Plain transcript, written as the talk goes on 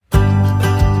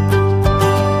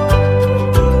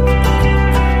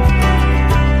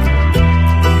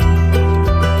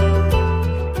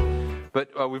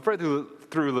read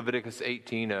through Leviticus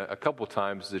 18 a couple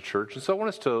times as a church, and so I want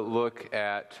us to look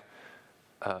at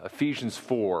Ephesians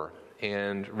 4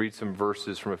 and read some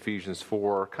verses from Ephesians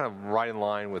 4, kind of right in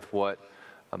line with what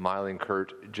Miley and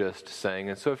Kurt just sang.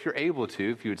 And so if you're able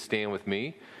to, if you would stand with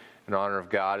me in honor of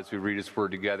God as we read His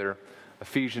Word together.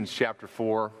 Ephesians chapter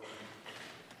 4,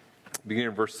 beginning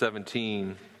in verse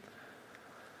 17.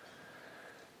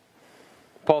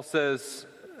 Paul says,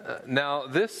 "Now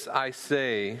this I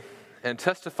say and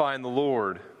testify in the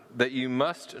Lord, that you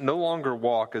must no longer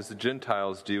walk as the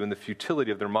Gentiles do in the futility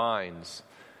of their minds.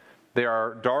 They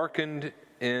are darkened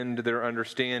in their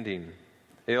understanding,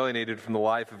 alienated from the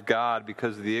life of God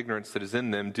because of the ignorance that is in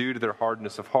them due to their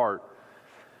hardness of heart.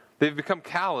 They've become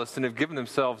callous and have given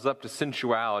themselves up to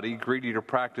sensuality, greedy to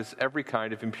practice every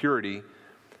kind of impurity.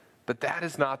 But that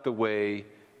is not the way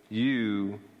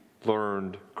you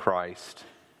learned Christ.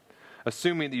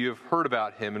 Assuming that you have heard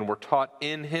about Him and were taught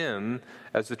in Him,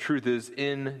 as the truth is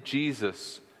in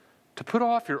Jesus, to put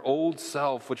off your old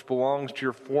self, which belongs to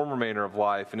your former manner of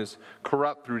life and is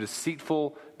corrupt through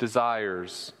deceitful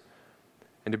desires,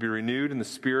 and to be renewed in the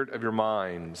spirit of your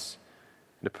minds,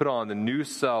 and to put on the new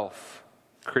self,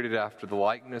 created after the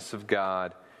likeness of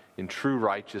God in true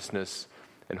righteousness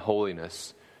and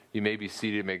holiness." You may be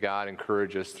seated. May God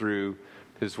encourage us through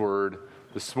His Word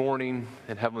this morning.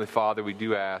 And Heavenly Father, we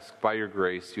do ask, by your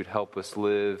grace, you'd help us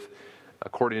live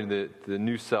according to the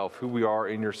new self, who we are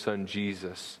in your Son,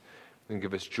 Jesus. And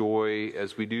give us joy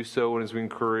as we do so and as we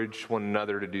encourage one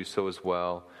another to do so as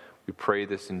well. We pray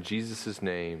this in Jesus'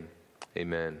 name.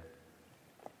 Amen.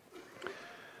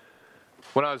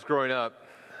 When I was growing up,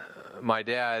 my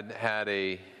dad had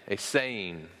a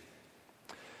saying: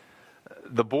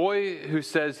 the boy who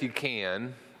says he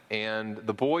can and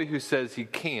the boy who says he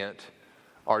can't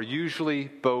are usually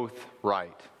both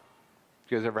right.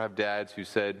 You guys ever have dads who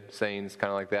said sayings kind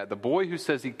of like that? The boy who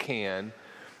says he can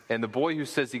and the boy who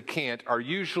says he can't are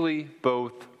usually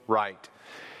both right.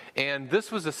 And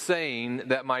this was a saying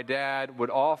that my dad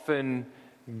would often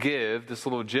give, this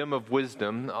little gem of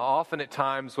wisdom, often at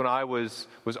times when I was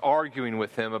arguing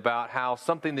with him about how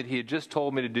something that he had just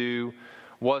told me to do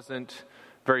wasn't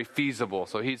very feasible.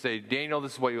 So he'd say, "Daniel,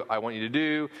 this is what I want you to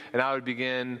do," and I would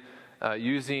begin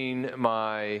using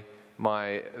my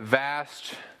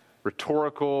vast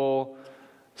rhetorical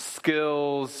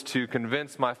skills to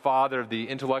convince my father of the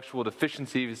intellectual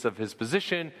deficiencies of his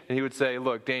position, and he would say,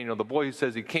 "Look, Daniel, the boy who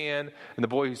says he can and the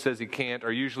boy who says he can't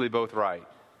are usually both right."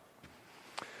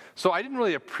 So I didn't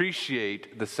really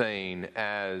appreciate the saying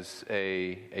as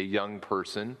a young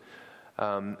person,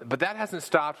 but that hasn't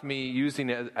stopped me using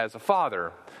it as a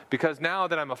father, because now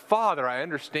that I'm a father, I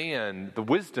understand the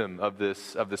wisdom of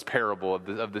this parable,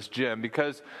 of this gem.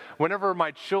 Because whenever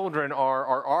my children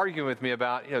are arguing with me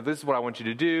about, this is what I want you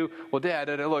to do, well, Dad,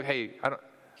 look, hey, I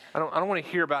don't want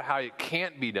to hear about how it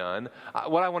can't be done.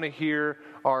 What I want to hear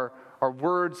are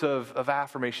words of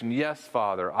affirmation. Yes,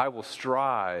 Father, I will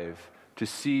strive to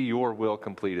see your will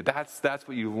completed. That's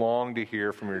what you long to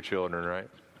hear from your children, right?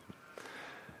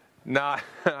 Nah,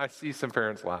 I see some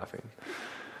parents laughing.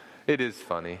 It is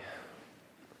funny.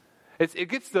 It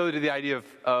gets, though, to the idea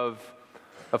of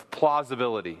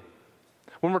plausibility.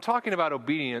 When we're talking about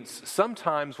obedience,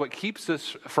 sometimes what keeps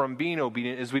us from being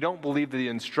obedient is we don't believe that the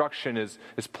instruction is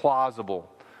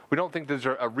plausible. We don't think there's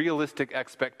a realistic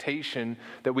expectation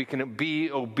that we can be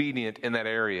obedient in that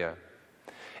area.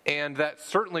 And that's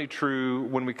certainly true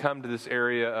when we come to this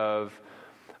area of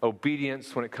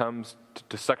obedience when it comes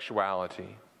to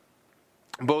sexuality.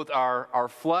 Both our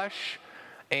flesh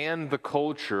and the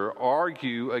culture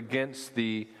argue against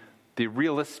the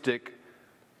realistic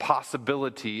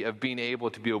possibility of being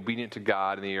able to be obedient to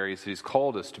God in the areas that He's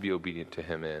called us to be obedient to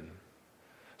Him in.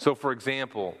 So, for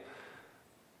example,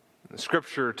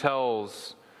 Scripture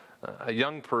tells a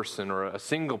young person or a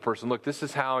single person, look, this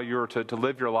is how you're to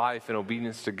live your life in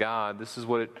obedience to God. This is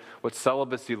what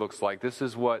celibacy looks like. This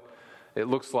is what it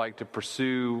looks like to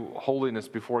pursue holiness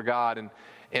before God.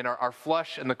 And our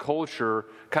flesh and the culture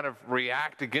kind of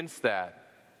react against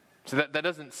that. So that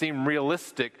doesn't seem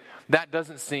realistic. That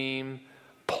doesn't seem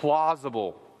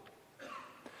plausible.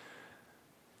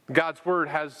 God's Word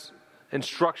has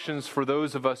instructions for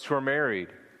those of us who are married.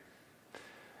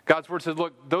 God's Word says,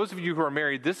 look, those of you who are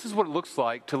married, this is what it looks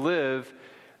like to live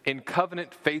in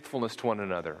covenant faithfulness to one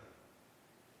another.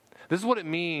 This is what it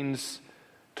means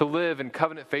to live in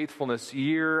covenant faithfulness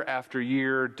year after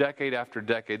year, decade after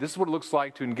decade. This is what it looks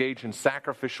like to engage in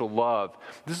sacrificial love.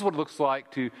 This is what it looks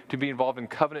like to be involved in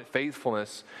covenant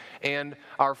faithfulness. And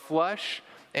our flesh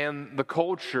and the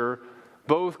culture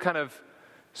both kind of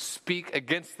speak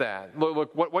against that.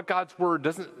 Look, what God's word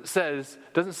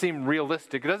doesn't seem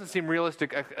realistic. It doesn't seem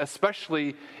realistic,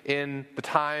 especially in the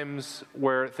times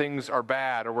where things are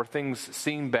bad or where things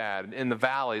seem bad in the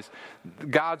valleys.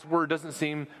 God's word doesn't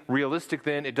seem realistic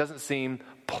then. It doesn't seem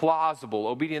plausible.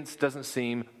 Obedience doesn't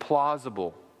seem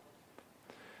plausible.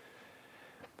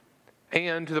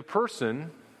 And to the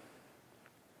person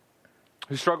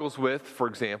who struggles with, for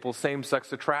example,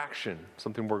 same-sex attraction,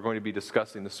 something we're going to be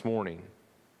discussing this morning,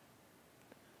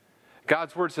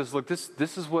 God's word says, look,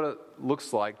 this is what it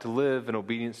looks like to live in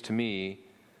obedience to me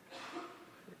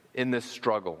in this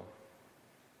struggle.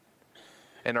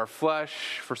 And our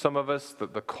flesh, for some of us,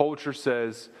 the culture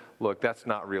says, look, that's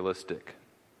not realistic.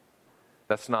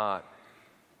 That's not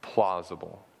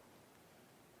plausible.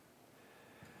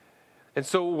 And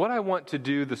so what I want to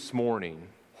do this morning,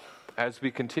 as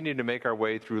we continue to make our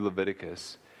way through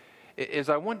Leviticus, is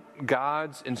I want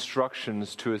God's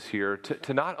instructions to us here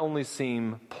to not only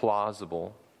seem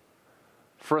plausible,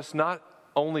 for us not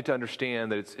only to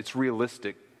understand that it's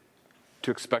realistic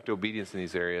to expect obedience in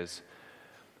these areas.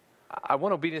 I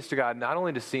want obedience to God not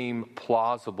only to seem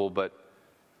plausible, but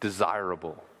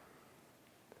desirable.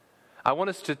 I want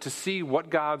us to see what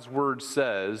God's word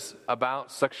says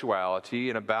about sexuality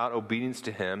and about obedience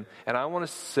to Him, and I want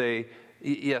us to say,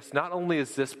 yes, not only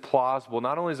is this plausible,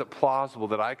 not only is it plausible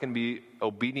that I can be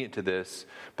obedient to this,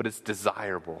 but it's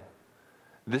desirable.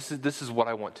 This is what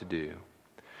I want to do.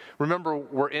 Remember,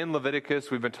 we're in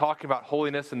Leviticus. We've been talking about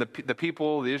holiness, and the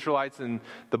people, the Israelites in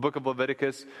the book of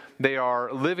Leviticus, they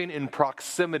are living in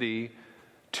proximity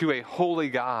to a holy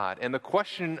God. And the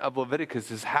question of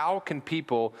Leviticus is, how can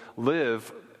people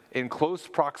live in close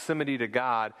proximity to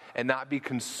God and not be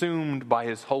consumed by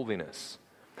His holiness?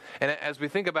 And as we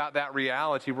think about that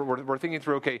reality, we're thinking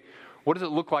through, okay, what does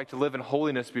it look like to live in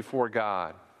holiness before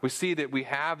God? We see that we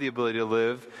have the ability to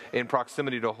live in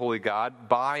proximity to a holy God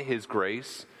by His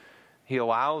grace. He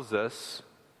allows us,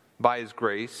 by His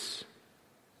grace,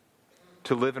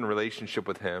 to live in relationship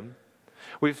with Him.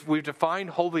 We've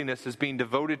defined holiness as being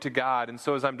devoted to God, and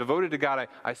so as I'm devoted to God,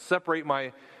 I separate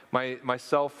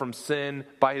myself from sin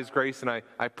by His grace, and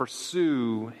I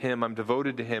pursue Him. I'm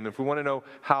devoted to Him. If we want to know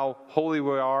how holy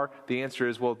we are, the answer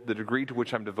is, well, the degree to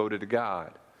which I'm devoted to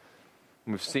God.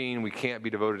 And we've seen we can't be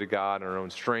devoted to God in our own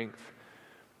strength.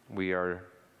 We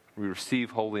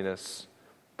receive holiness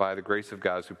by the grace of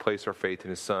God as we place our faith in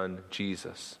His Son,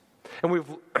 Jesus. And we've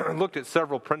looked at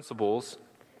several principles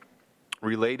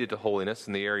related to holiness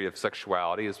in the area of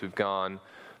sexuality as we've gone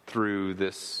through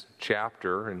this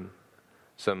chapter and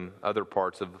some other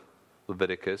parts of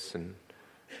Leviticus and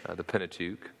the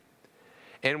Pentateuch.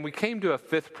 And we came to a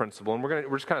fifth principle, and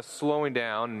we're just kind of slowing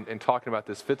down and talking about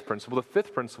this fifth principle. The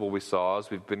fifth principle we saw,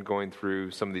 as we've been going through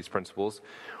some of these principles,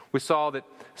 we saw that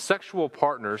sexual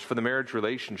partners for the marriage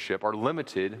relationship are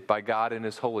limited by God and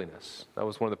His holiness. That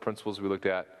was one of the principles we looked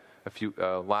at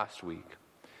last week.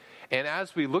 And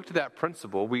as we looked at that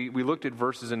principle, we looked at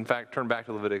verses, in fact, turn back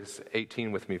to Leviticus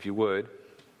 18 with me if you would.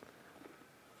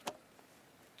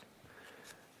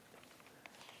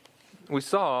 We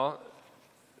saw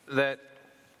that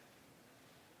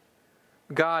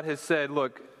God has said,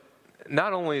 look,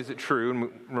 not only is it true, and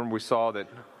remember we saw that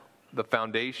the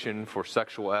foundation for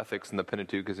sexual ethics in the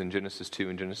Pentateuch is in Genesis 2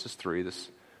 and Genesis 3, this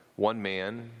one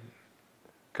man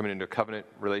coming into a covenant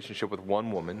relationship with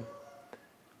one woman.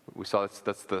 We saw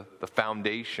that's the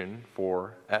foundation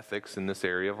for ethics in this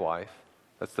area of life.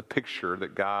 That's the picture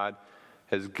that God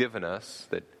has given us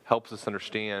that helps us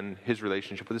understand His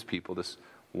relationship with His people, this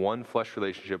one flesh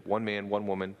relationship, one man, one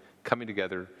woman, coming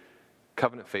together,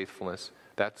 covenant faithfulness.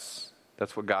 That's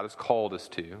what God has called us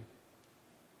to.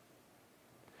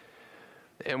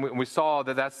 And we saw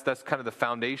that that's kind of the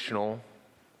foundational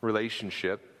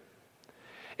relationship.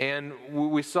 And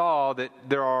we saw that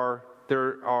there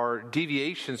are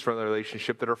deviations from the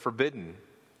relationship that are forbidden.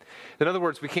 In other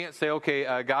words, we can't say,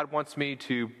 okay, God wants me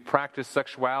to practice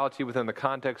sexuality within the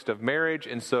context of marriage,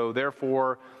 and so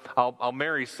therefore I'll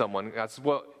marry someone. That's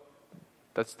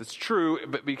true,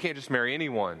 but you can't just marry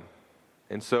anyone.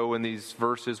 And so in these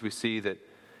verses we see that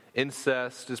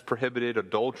incest is prohibited,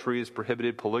 adultery is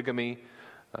prohibited, polygamy,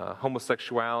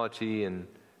 homosexuality, and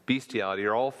bestiality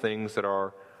are all things that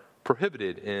are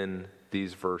prohibited in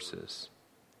these verses.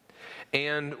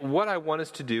 And what I want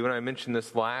us to do, and I mentioned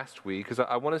this last week, is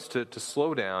I want us to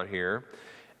slow down here.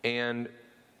 And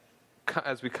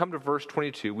as we come to verse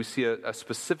 22, we see a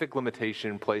specific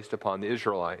limitation placed upon the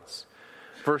Israelites.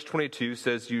 Verse 22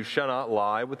 says, "You shall not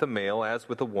lie with a male as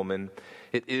with a woman.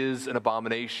 It is an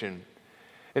abomination."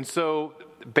 And so,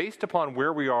 based upon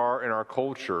where we are in our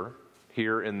culture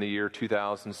here in the year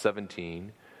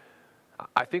 2017,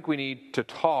 I think we need to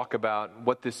talk about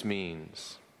what this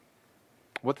means,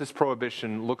 what this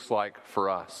prohibition looks like for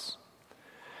us.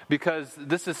 Because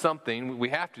this is something, we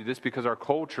have to do this because our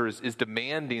culture is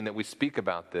demanding that we speak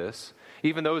about this.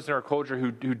 Even those in our culture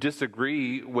who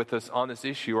disagree with us on this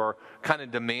issue are kind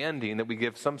of demanding that we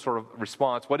give some sort of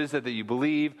response. What is it that you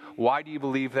believe? Why do you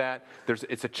believe that?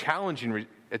 It's a challenge,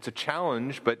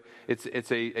 but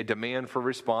it's a demand for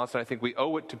response. And I think we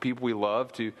owe it to people we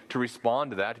love to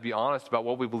respond to that, to be honest about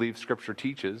what we believe Scripture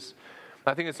teaches.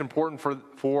 I think it's important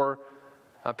for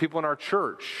people in our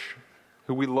church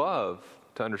who we love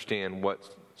to understand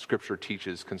what Scripture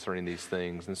teaches concerning these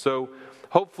things. And so,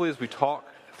 hopefully, as we talk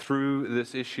through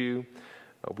this issue,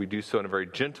 we do so in a very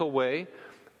gentle way,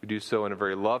 we do so in a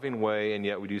very loving way, and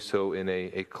yet we do so in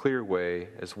a clear way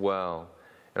as well.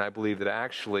 And I believe that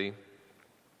actually,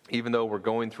 even though we're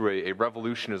going through a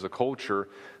revolution as a culture,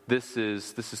 this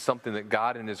is something that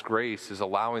God in His grace is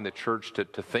allowing the church to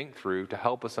think through, to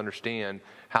help us understand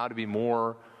how to be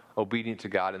more obedient to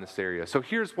God in this area. So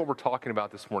here's what we're talking about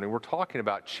this morning. We're talking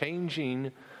about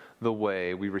changing the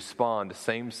way we respond to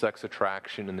same-sex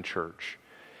attraction in the church.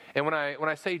 And when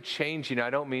I say changing, I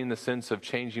don't mean the sense of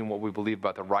changing what we believe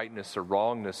about the rightness or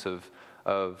wrongness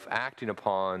of acting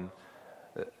upon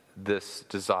this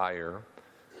desire,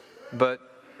 but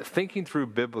thinking through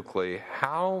biblically,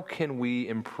 how can we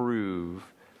improve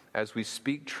as we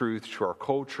speak truth to our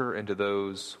culture and to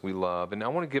those we love? And I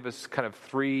want to give us kind of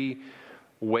 3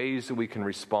 ways that we can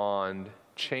respond,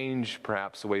 change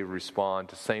perhaps the way we respond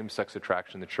to same-sex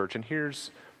attraction in the church. And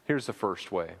here's the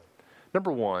first way.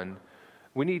 Number 1,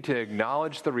 we need to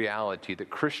acknowledge the reality that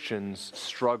Christians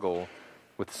struggle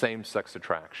with same-sex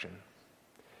attraction.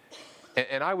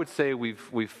 And I would say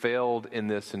we've failed in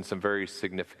this in some very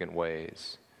significant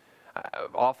ways.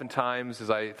 Oftentimes,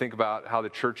 as I think about how the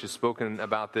church has spoken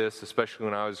about this, especially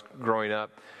when I was growing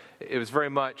up, it was very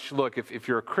much, look, if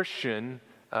you're a Christian,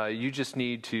 you just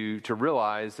need to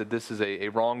realize that this is a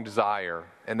wrong desire.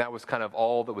 And that was kind of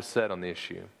all that was said on the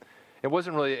issue. It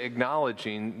wasn't really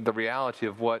acknowledging the reality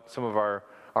of what some of our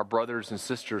brothers and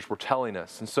sisters were telling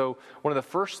us. And so one of the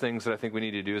first things that I think we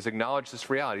need to do is acknowledge this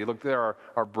reality. Look, there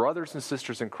are brothers and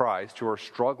sisters in Christ who are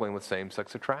struggling with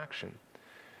same-sex attraction.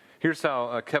 Here's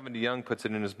how Kevin DeYoung puts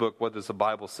it in his book, What Does the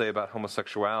Bible Say About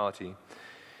Homosexuality?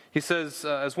 He says,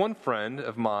 as one friend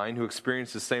of mine who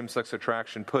experiences same-sex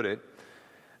attraction put it,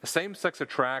 same-sex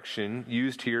attraction,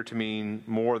 used here to mean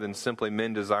more than simply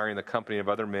men desiring the company of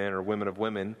other men or women of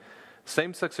women,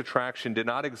 same-sex attraction did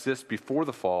not exist before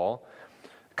the fall,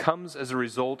 comes as a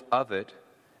result of it,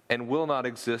 and will not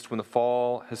exist when the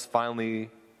fall has finally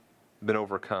been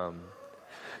overcome.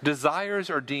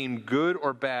 Desires are deemed good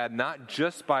or bad not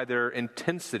just by their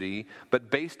intensity,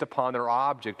 but based upon their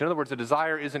object. In other words, a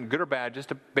desire isn't good or bad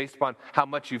just based upon how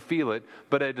much you feel it,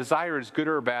 but a desire is good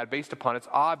or bad based upon its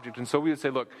object. And so we would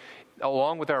say, look,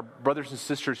 along with our brothers and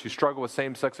sisters who struggle with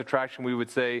same-sex attraction, we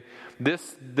would say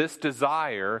this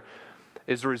desire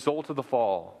is a result of the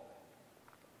fall.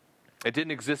 It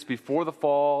didn't exist before the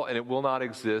fall, and it will not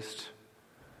exist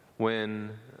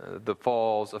when the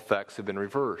fall's effects have been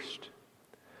reversed.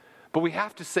 But we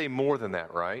have to say more than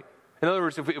that, right? In other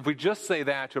words, if we just say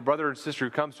that to a brother or sister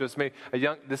who comes to us,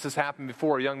 this has happened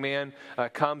before, a young man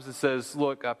comes and says,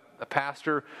 look, a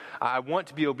pastor, I want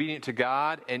to be obedient to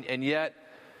God, and yet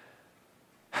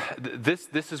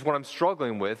this is what I'm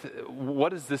struggling with. What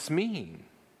does this mean?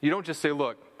 You don't just say,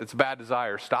 look, it's a bad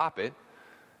desire, stop it.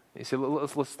 You say,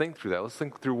 let's think through that. Let's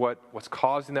think through what's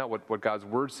causing that, what God's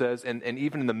Word says, and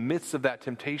even in the midst of that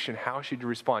temptation, how should you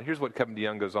respond? Here's what Kevin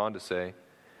DeYoung goes on to say.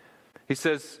 He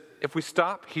says, if we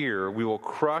stop here, we will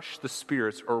crush the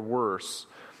spirits, or worse,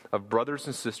 of brothers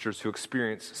and sisters who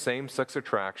experience same-sex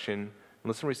attraction, and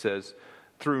listen to what he says,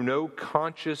 through no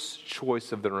conscious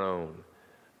choice of their own.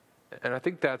 And I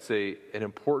think that's an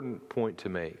important point to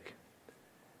make.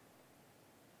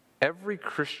 Every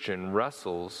Christian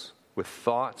wrestles with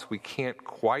thoughts we can't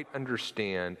quite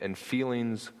understand and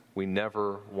feelings we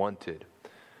never wanted.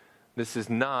 This is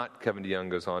not, Kevin DeYoung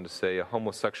goes on to say, a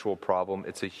homosexual problem.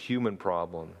 It's a human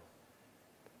problem.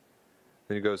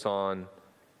 Then he goes on,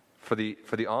 for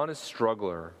the honest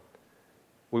struggler,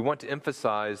 we want to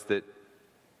emphasize that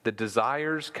the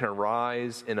desires can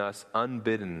arise in us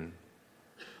unbidden,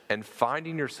 and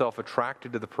finding yourself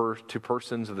attracted to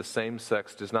persons of the same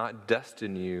sex does not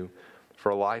destine you for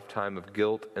a lifetime of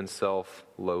guilt and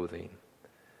self-loathing.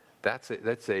 That's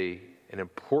an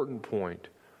important point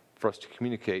for us to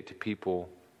communicate to people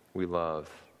we love.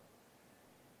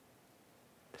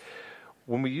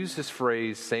 When we use this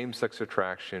phrase, same-sex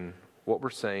attraction, what we're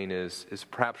saying is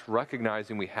perhaps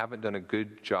recognizing we haven't done a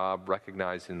good job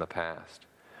recognizing in the past.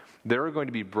 there are going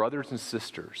to be brothers and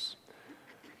sisters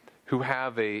who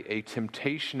have a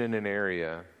temptation in an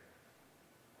area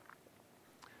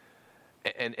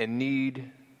and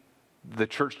need the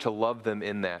church to love them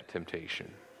in that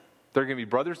temptation. There are going to be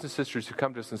brothers and sisters who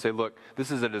come to us and say, look,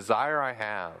 this is a desire I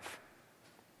have.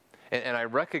 And I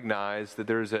recognize that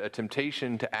there's a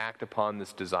temptation to act upon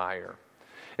this desire.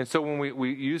 And so when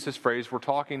we use this phrase, we're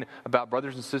talking about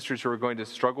brothers and sisters who are going to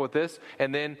struggle with this.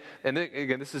 And then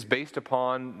again, this is based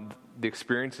upon the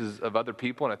experiences of other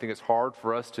people. And I think it's hard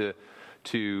for us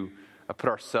to put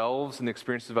ourselves in the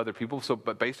experiences of other people.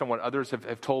 But based on what others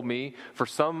have told me, for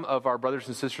some of our brothers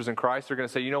and sisters in Christ, they're going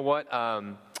to say, you know what?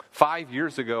 5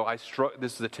 years ago,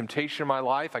 this is a temptation in my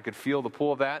life. I could feel the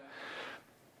pull of that.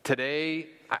 Today,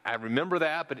 I remember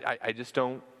that, but I just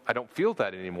don't feel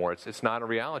that anymore. It's not a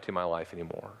reality in my life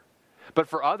anymore. But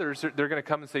for others, they're going to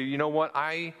come and say, you know what?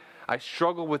 I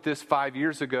struggled with this 5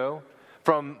 years ago.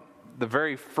 From the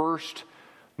very first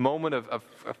moment of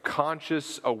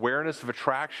conscious awareness of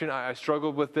attraction, I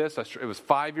struggled with this. It was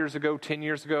 5 years ago, 10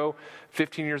 years ago,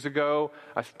 15 years ago.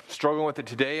 I struggle with it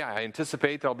today. I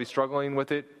anticipate that I'll be struggling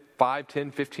with it 5, 10,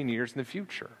 15 years in the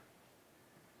future.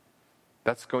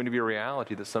 That's going to be a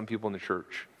reality that some people in the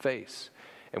church face.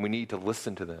 And we need to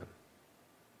listen to them.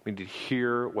 We need to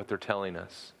hear what they're telling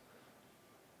us.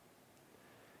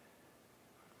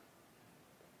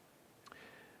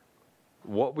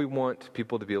 What we want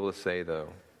people to be able to say,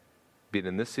 though, be it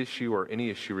in this issue or any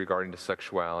issue regarding to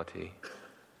sexuality,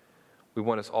 we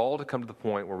want us all to come to the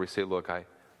point where we say, look, I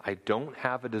don't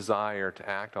have a desire to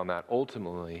act on that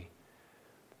ultimately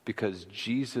because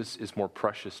Jesus is more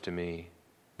precious to me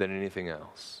than anything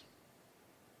else.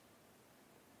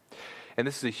 And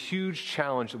this is a huge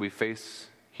challenge that we face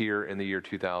here in the year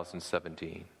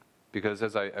 2017. Because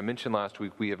as I mentioned last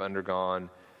week, we have undergone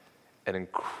an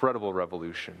incredible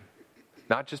revolution.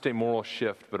 Not just a moral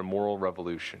shift, but a moral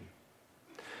revolution.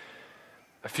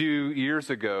 A few years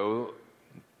ago,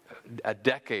 a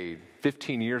decade,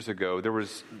 15 years ago, there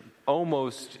was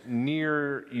almost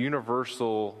near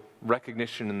universal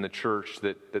recognition in the church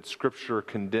that Scripture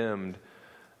condemned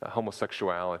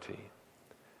homosexuality.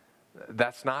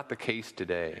 That's not the case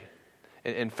today.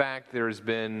 In fact, there has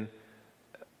been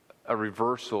a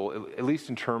reversal, at least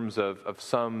in terms of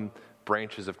some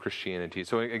branches of Christianity.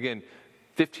 So again,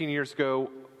 15 years ago,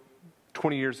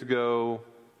 20 years ago,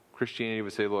 Christianity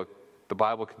would say, look, the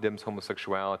Bible condemns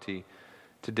homosexuality.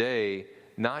 Today,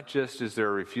 not just is there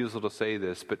a refusal to say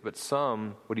this, but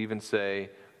some would even say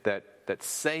that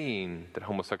saying that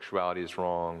homosexuality is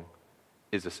wrong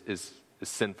is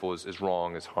sinful, is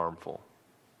wrong, is harmful.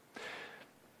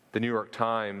 The New York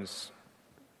Times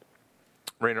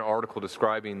ran an article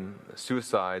describing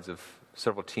suicides of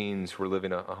several teens who were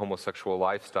living a homosexual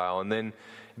lifestyle, and then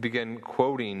began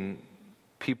quoting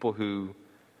people who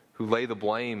lay the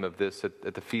blame of this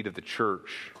at the feet of the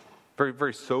church. Very,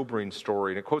 very sobering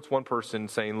story. And it quotes one person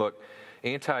saying, look,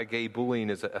 anti-gay bullying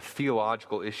is a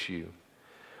theological issue.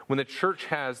 When the church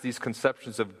has these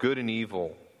conceptions of good and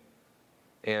evil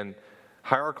and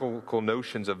hierarchical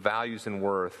notions of values and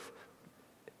worth,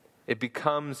 it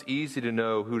becomes easy to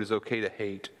know who it is okay to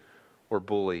hate or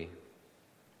bully,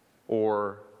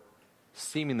 or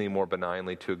seemingly more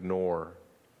benignly to ignore.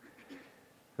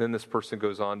 Then this person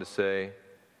goes on to say,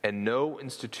 and no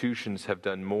institutions have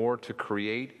done more to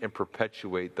create and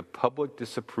perpetuate the public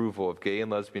disapproval of gay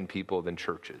and lesbian people than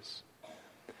churches.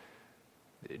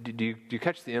 Do you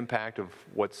catch the impact of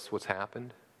what's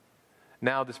happened?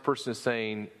 Now this person is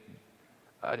saying,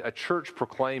 a church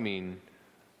proclaiming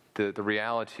the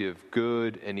reality of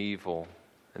good and evil,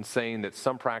 and saying that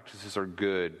some practices are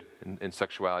good in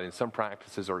sexuality and some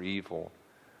practices are evil,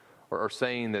 or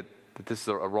saying that this is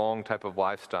a wrong type of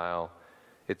lifestyle,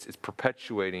 it's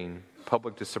perpetuating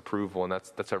public disapproval, and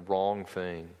that's a wrong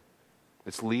thing.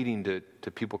 It's leading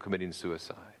to people committing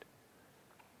suicide.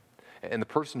 And the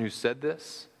person who said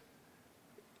this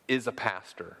is a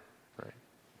pastor, right?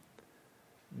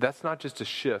 That's not just a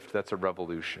shift, that's a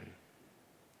revolution.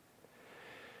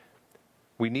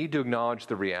 We need to acknowledge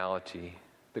the reality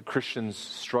that Christians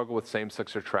struggle with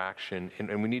same-sex attraction,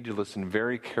 and we need to listen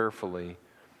very carefully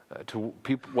to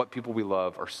what people we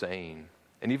love are saying,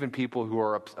 and even people who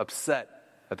are upset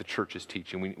at the church's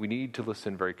teaching. We need to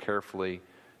listen very carefully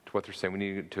to what they're saying. We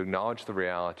need to acknowledge the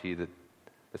reality that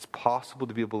it's possible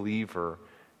to be a believer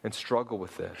and struggle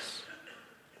with this.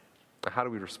 How do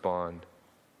we respond?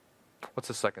 What's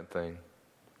the second thing?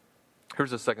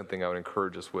 Here's the second thing I would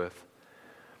encourage us with.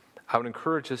 I would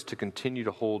encourage us to continue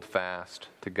to hold fast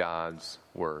to God's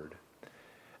word.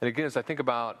 And again, as I think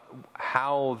about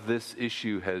how this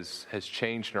issue has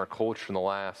changed in our culture in the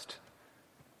last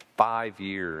 5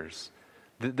 years,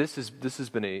 This has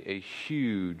been a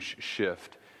huge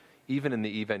shift, even in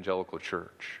the evangelical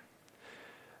church.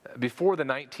 Before the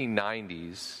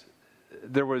 1990s,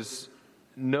 there were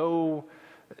no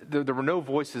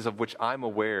voices of which I'm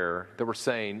aware that were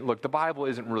saying, look, the Bible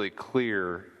isn't really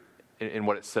clear in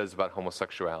what it says about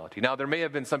homosexuality. Now, there may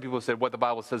have been some people who said what the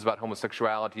Bible says about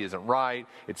homosexuality isn't right,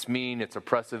 it's mean, it's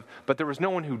oppressive, but there was no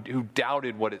one who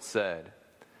doubted what it said.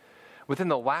 Within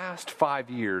the last 5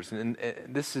 years, and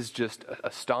this is just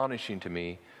astonishing to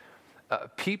me,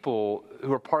 people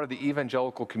who are part of the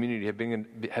evangelical community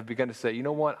have begun to say, you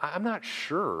know what, I'm not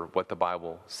sure what the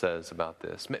Bible says about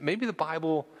this. Maybe the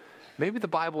Bible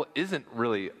isn't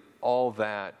really all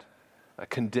that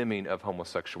condemning of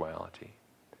homosexuality.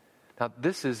 Now,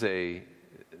 this is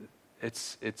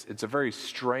it's a very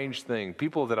strange thing.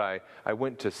 People that I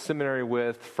went to seminary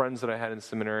with, friends that I had in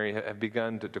seminary, have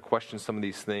begun to question some of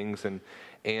these things,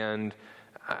 and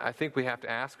I think we have to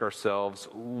ask ourselves,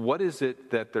 what is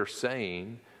it that they're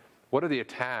saying? What are the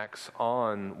attacks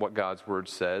on what God's Word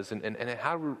says, and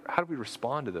how do we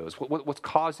respond to those? What's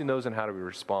causing those, and how do we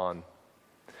respond?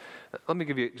 Let me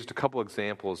give you just a couple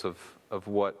examples of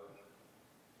what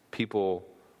people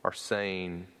are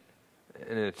saying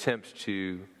in an attempt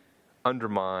to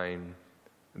undermine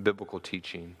biblical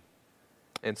teaching.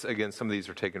 And again, some of these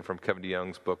are taken from Kevin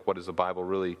DeYoung's book, What Does the Bible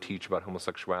Really Teach About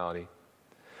Homosexuality?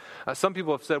 Some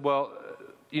people have said, well,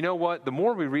 you know what? The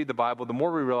more we read the Bible, the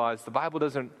more we realize the Bible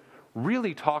doesn't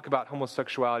really talk about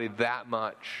homosexuality that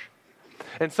much.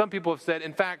 And some people have said,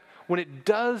 in fact, when it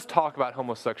does talk about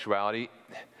homosexuality,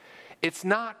 it's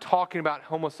not talking about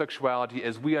homosexuality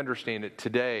as we understand it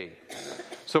today.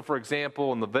 So, for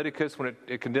example, in Leviticus, when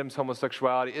it condemns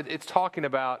homosexuality, it's talking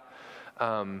about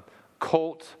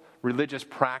cult religious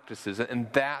practices, and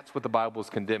that's what the Bible is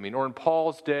condemning. Or in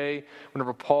Paul's day,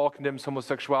 whenever Paul condemns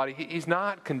homosexuality, he's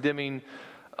not condemning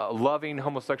loving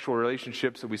homosexual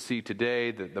relationships that we see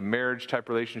today, the marriage-type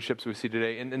relationships we see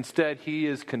today, and instead he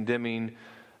is condemning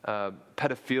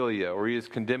pedophilia, or he is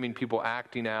condemning people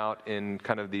acting out in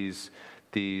kind of these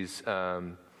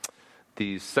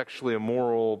sexually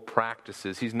immoral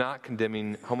practices. He's not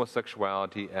condemning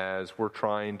homosexuality as we're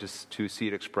trying to see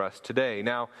it expressed today.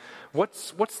 Now,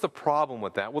 what's the problem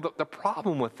with that? Well, the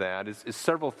problem with that is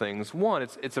several things. One,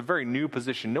 it's a very new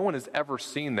position. No one has ever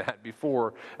seen that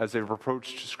before as they've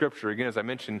approached Scripture. Again, as I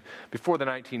mentioned, before the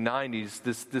 1990s,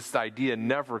 this idea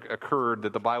never occurred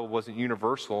that the Bible wasn't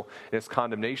universal in its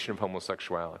condemnation of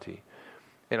homosexuality.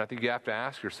 And I think you have to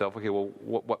ask yourself, okay, well,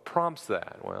 what prompts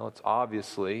that? Well, it's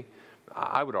obviously,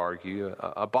 I would argue,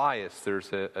 a bias.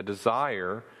 There's a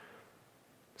desire,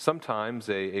 sometimes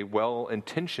a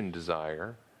well-intentioned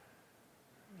desire,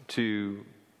 to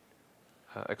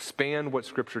expand what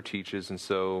Scripture teaches, and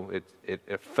so it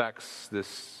affects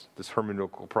this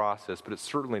hermeneutical process, but it's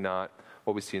certainly not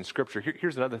what we see in Scripture.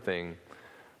 Here's another thing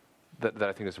that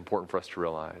I think is important for us to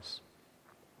realize.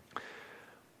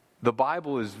 The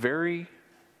Bible is very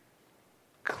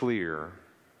clear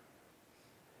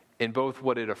in both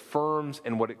what it affirms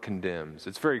and what it condemns.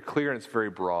 It's very clear and it's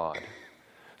very broad.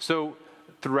 So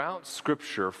throughout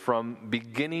Scripture, from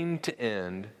beginning to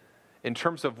end, in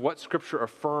terms of what Scripture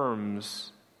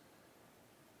affirms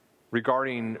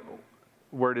regarding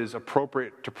where it is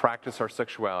appropriate to practice our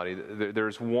sexuality,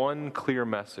 there's one clear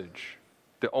message.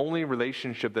 The only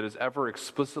relationship that is ever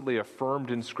explicitly affirmed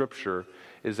in Scripture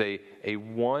is a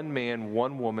one-man,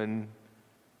 one-woman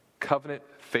covenant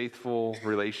faithful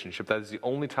relationship. That is the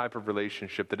only type of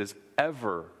relationship that is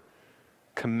ever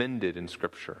commended in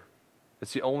Scripture.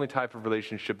 It's the only type of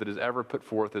relationship that is ever put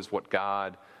forth as what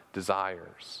God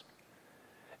desires.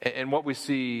 And what we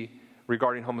see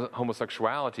regarding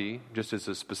homosexuality, just as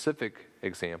a specific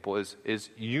example, is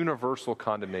universal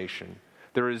condemnation.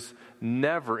 There is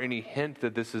never any hint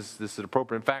that this is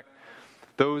appropriate. In fact,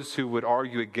 those who would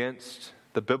argue against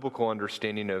the biblical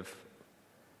understanding of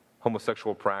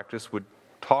homosexual practice would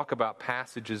talk about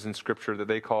passages in Scripture that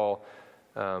they call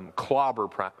clobber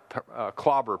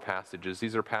passages.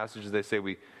 These are passages they say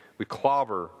we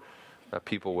clobber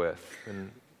people with.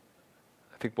 And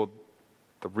I think, well,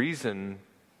 the reason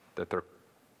that they're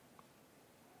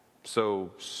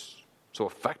so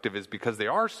effective is because they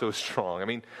are so strong. I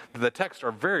mean, the texts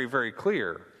are very, very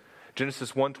clear.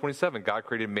 Genesis 1:27, God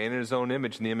created man in his own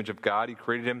image. In the image of God, he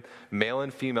created him, male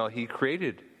and female, he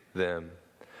created them.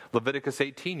 Leviticus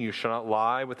 18, you shall not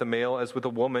lie with a male as with a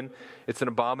woman. It's an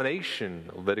abomination.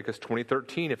 Leviticus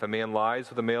 20:13, if a man lies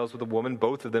with a male as with a woman,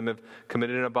 both of them have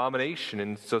committed an abomination.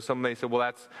 And so some may say,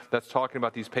 well, that's talking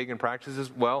about these pagan practices.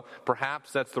 Well,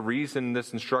 perhaps that's the reason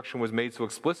this instruction was made so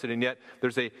explicit, and yet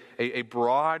there's a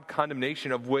broad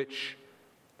condemnation of which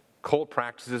cult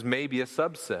practices may be a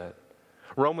subset.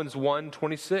 Romans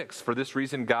 1:26, for this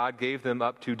reason God gave them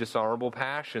up to dishonorable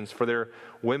passions, for their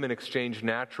women exchanged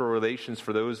natural relations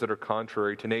for those that are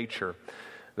contrary to nature.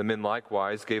 The men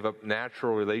likewise gave up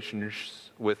natural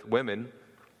relations with women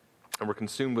and were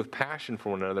consumed with passion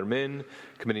for one another, men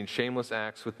committing shameless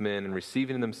acts with men and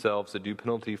receiving in themselves the due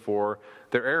penalty for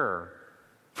their error.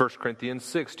 1 Corinthians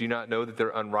 6, do you not know that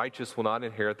the unrighteous will not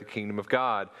inherit the kingdom of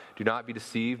God? Do not be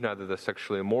deceived, neither the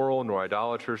sexually immoral, nor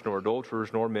idolaters, nor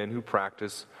adulterers, nor men who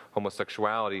practice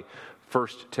homosexuality.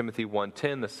 1 Timothy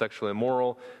 1:10, the sexually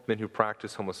immoral, men who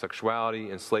practice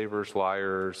homosexuality, enslavers,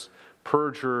 liars,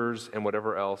 perjurers, and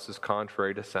whatever else is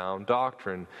contrary to sound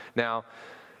doctrine. Now,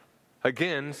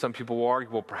 again, some people will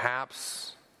argue, well,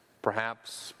 perhaps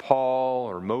Paul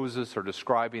or Moses are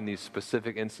describing these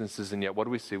specific instances, and yet what do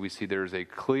we see? We see there's a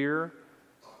clear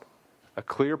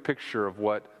picture of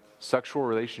what sexual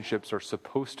relationships are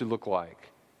supposed to look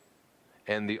like.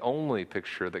 And the only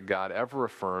picture that God ever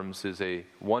affirms is a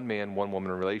one-man,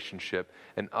 one-woman relationship,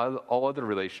 and all other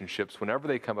relationships, whenever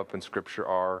they come up in Scripture,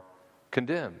 are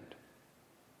condemned,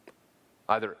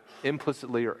 either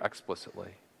implicitly or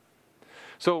explicitly.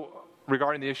 So,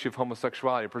 regarding the issue of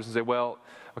homosexuality, a person say, well,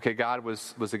 okay, God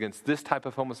was against this type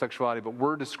of homosexuality, but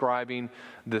we're describing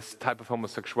this type of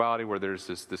homosexuality where there's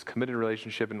this committed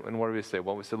relationship, and what do we say?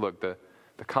 Well, we say, look, the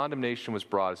condemnation was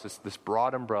broad. It's this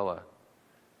broad umbrella.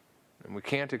 And we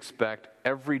can't expect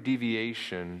every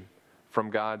deviation from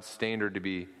God's standard to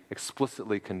be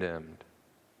explicitly condemned.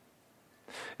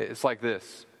 It's like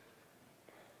this.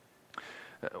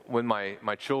 When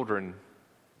my children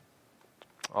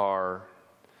are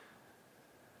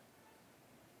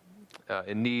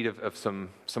in need of some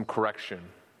correction,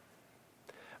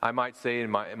 I might say in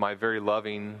my very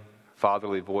loving,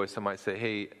 fatherly voice, I might say,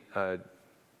 hey,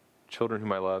 children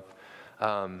whom I love,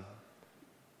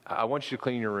 I want you to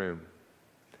clean your room.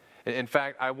 In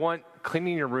fact, I want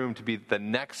cleaning your room to be the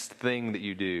next thing that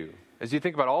you do. As you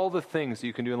think about all the things that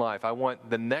you can do in life, I want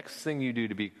the next thing you do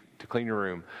to clean your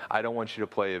room. I don't want you to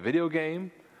play a video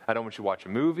game. I don't want you to watch a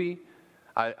movie.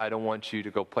 I don't want you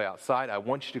to go play outside. I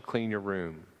want you to clean your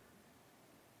room.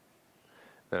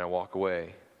 Then I walk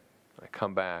away. I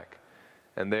come back.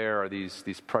 And there are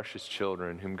these precious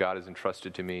children whom God has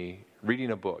entrusted to me, reading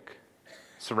a book,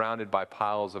 surrounded by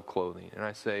piles of clothing. And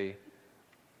I say,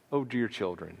 oh, dear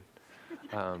children,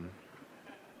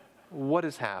 what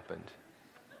has happened?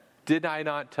 Did I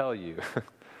not tell you?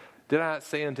 Did I not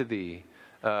say unto thee,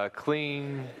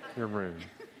 clean your room?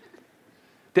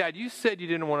 Dad, you said you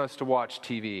didn't want us to watch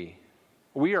TV.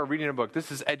 We are reading a book.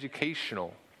 This is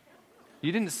educational.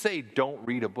 You didn't say don't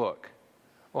read a book.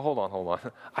 Well, hold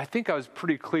on. I think I was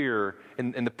pretty clear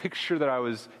in the picture that I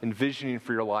was envisioning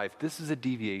for your life. This is a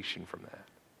deviation from that.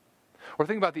 Or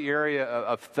think about the area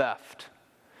of theft.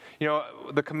 You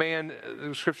know, the command,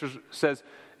 the Scripture says,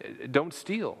 don't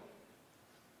steal.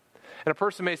 And a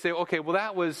person may say, okay, well,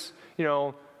 that was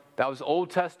Old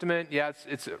Testament. Yeah,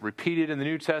 it's repeated in the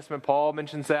New Testament. Paul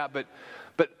mentions that. But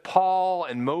Paul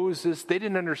and Moses, they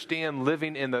didn't understand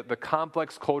living in the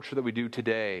complex culture that we do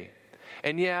today.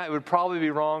 And yeah, it would probably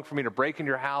be wrong for me to break into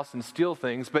your house and steal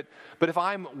things. But if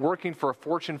I'm working for a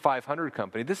Fortune 500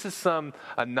 company, this is some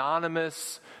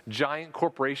anonymous giant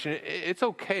corporation, it's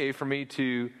okay for me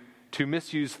to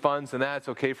misuse funds, and that's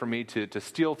okay for me to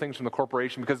steal things from the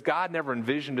corporation, because God never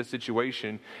envisioned a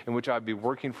situation in which I'd be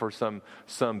working for some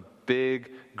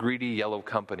big, greedy yellow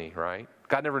company, right?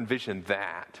 God never envisioned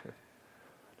that.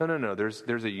 No.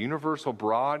 There's a universal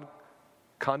broad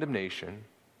condemnation,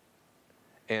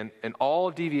 and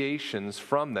all deviations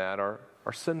from that are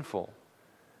sinful.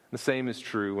 The same is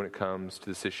true when it comes to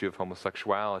this issue of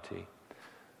homosexuality.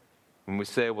 When we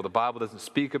say, well, the Bible doesn't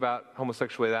speak about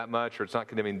homosexuality that much, or it's not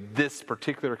condemning this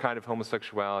particular kind of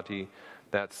homosexuality,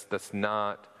 that's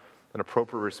not an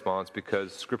appropriate response,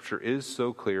 because Scripture is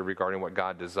so clear regarding what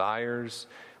God desires.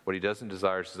 What he doesn't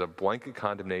desire is a blanket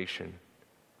condemnation,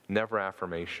 never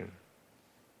affirmation.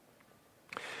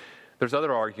 There's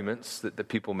other arguments that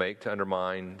people make to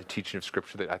undermine the teaching of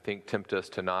Scripture that I think tempt us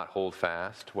to not hold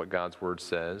fast to what God's Word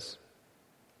says.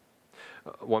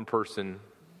 One person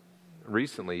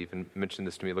recently even mentioned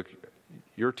this to me. Look,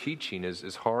 your teaching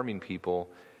is harming people.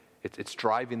 It's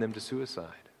driving them to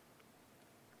suicide.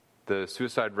 The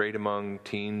suicide rate among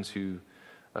teens who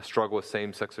struggle with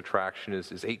same-sex attraction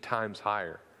is 8 times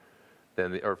higher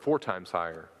or 4 times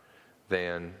higher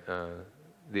than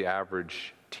the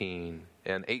average teen,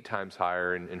 and 8 times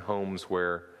higher in homes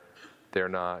where they're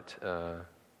not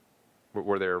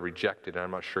where they're rejected. And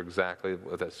I'm not sure exactly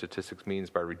what that statistics means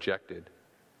by rejected,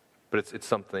 but it's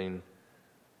something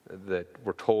that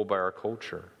we're told by our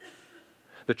culture.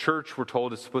 The church, we're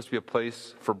told, is supposed to be a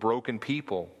place for broken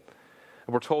people.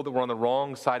 We're told that we're on the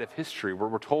wrong side of history.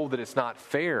 We're told that it's not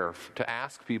fair to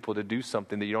ask people to do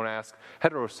something that you don't ask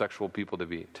heterosexual people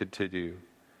to do.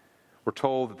 We're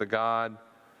told that the God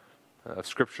of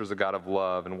Scripture is a God of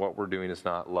love, and what we're doing is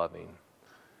not loving.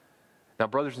 Now,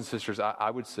 brothers and sisters, I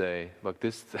would say, look,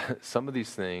 some of these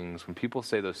things, when people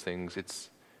say those things,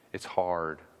 it's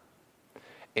hard.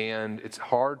 And it's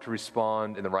hard to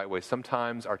respond in the right way.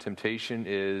 Sometimes our temptation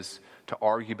is to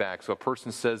argue back. So a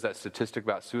person says that statistic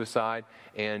about suicide,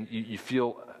 and you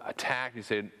feel attacked. You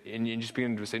say, and you just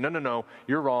begin to say, no,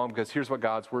 you're wrong, because here's what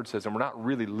God's word says. And we're not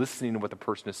really listening to what the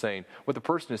person is saying. What the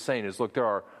person is saying is, look, there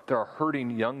are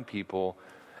hurting young people,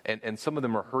 and some of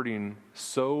them are hurting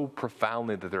so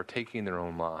profoundly that they're taking their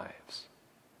own lives.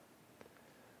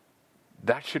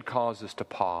 That should cause us to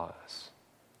pause.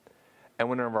 And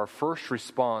whenever our first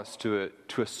response to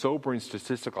a sobering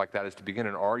statistic like that is to begin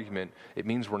an argument, it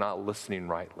means we're not listening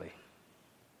rightly.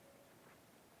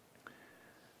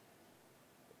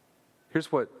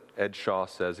 Here's what Ed Shaw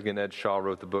says. Again, Ed Shaw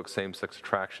wrote the book Same-Sex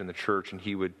Attraction in the Church, and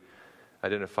he would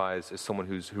identify as someone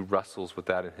who wrestles with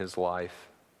that in his life.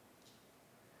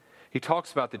 He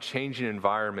talks about the changing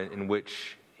environment in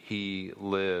which he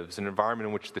lives, an environment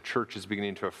in which the church is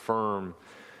beginning to affirm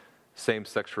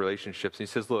same-sex relationships. And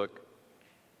he says, look,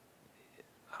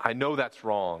 I know that's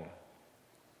wrong.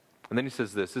 And then he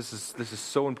says this is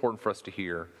so important for us to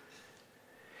hear.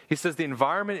 He says, the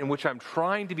environment in which I'm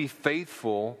trying to be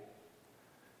faithful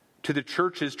to the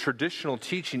church's traditional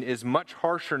teaching is much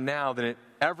harsher now than it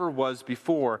ever was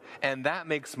before, and that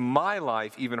makes my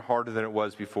life even harder than it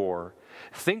was before.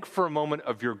 Think for a moment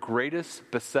of your greatest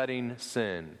besetting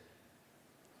sin.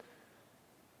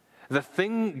 The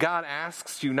thing God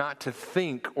asks you not to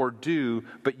think or do,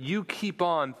 but you keep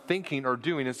on thinking or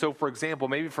doing. And so, for example,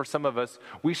 maybe for some of us,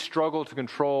 we struggle to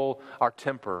control our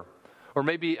temper. Or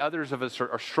maybe others of us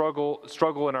are struggle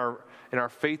in our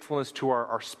faithfulness to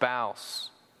our spouse.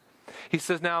 He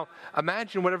says, now,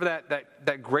 imagine whatever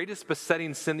that greatest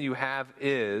besetting sin that you have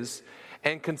is,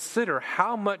 and consider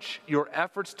how much your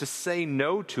efforts to say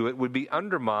no to it would be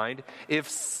undermined if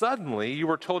suddenly you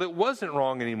were told it wasn't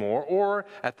wrong anymore, or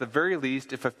at the very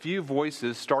least, if a few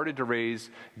voices started to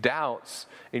raise doubts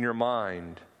in your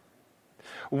mind.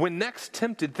 When next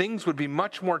tempted, things would be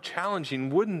much more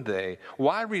challenging, wouldn't they?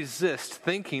 Why resist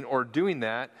thinking or doing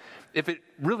that if it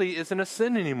really isn't a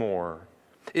sin anymore?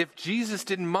 If Jesus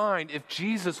didn't mind, if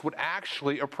Jesus would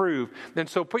actually approve. And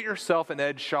so put yourself in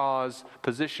Ed Shaw's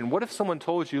position. What if someone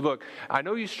told you, look, I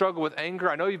know you struggle with anger.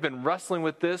 I know you've been wrestling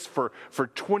with this for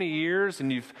 20 years,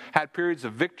 and you've had periods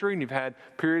of victory, and you've had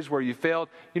periods where you failed.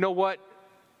 You know what?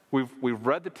 We've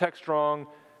read the text wrong.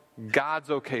 God's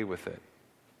okay with it.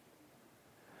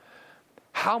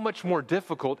 How much more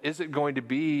difficult is it going to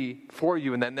be for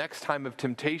you in that next time of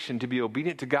temptation to be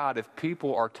obedient to God if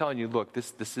people are telling you, look,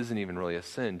 this isn't even really a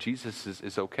sin. Jesus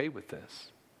is okay with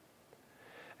this.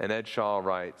 And Ed Shaw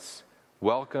writes,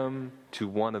 welcome to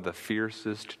one of the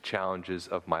fiercest challenges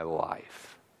of my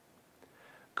life.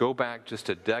 Go back just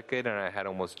a decade and I had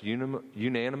almost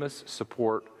unanimous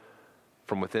support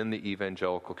from within the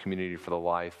evangelical community for the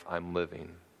life I'm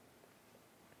living.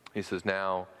 He says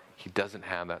now he doesn't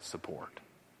have that support.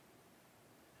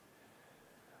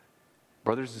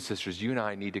 Brothers and sisters, you and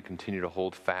I need to continue to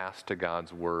hold fast to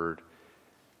God's word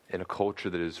in a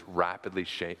culture that is rapidly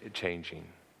changing.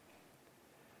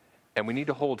 And we need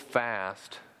to hold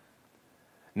fast,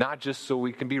 not just so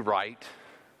we can be right.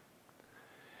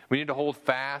 We need to hold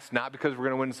fast, not because we're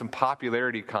going to win some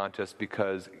popularity contest,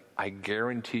 because I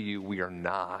guarantee you we are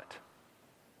not.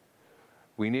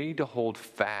 We need to hold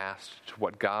fast to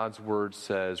what God's word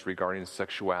says regarding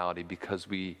sexuality because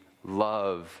we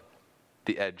love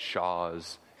the Ed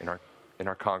Shaws in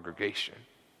our congregation.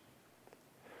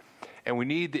 And we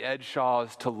need the Ed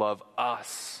Shaws to love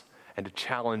us and to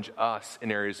challenge us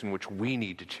in areas in which we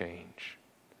need to change.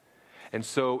 And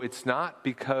so it's not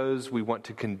because we want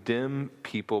to condemn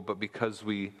people, but because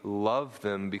we love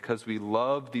them, because we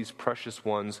love these precious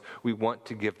ones, we want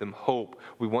to give them hope.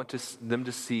 We want them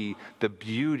to see the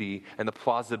beauty and the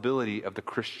plausibility of the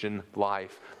Christian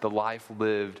life, the life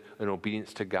lived in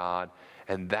obedience to God.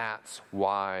 And that's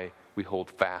why we hold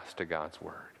fast to God's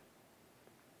word.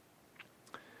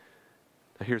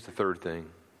 Now here's the third thing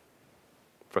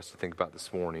for us to think about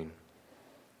this morning.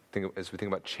 As we think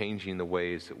about changing the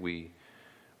ways that we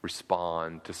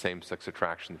respond to same-sex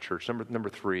attraction in the church. Number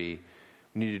three,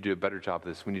 we need to do a better job of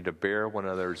this. We need to bear one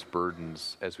another's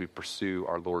burdens as we pursue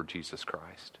our Lord Jesus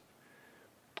Christ.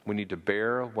 We need to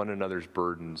bear one another's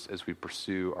burdens as we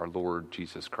pursue our Lord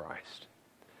Jesus Christ.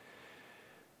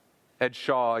 Ed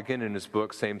Shaw, again in his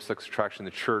book, Same-Sex Attraction in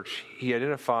the Church, he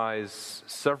identifies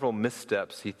several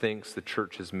missteps he thinks the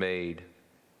church has made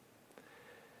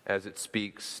as it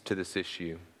speaks to this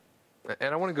issue.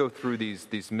 And I want to go through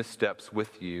these missteps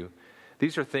with you.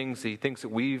 These are things he thinks that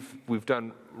we've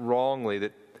done wrongly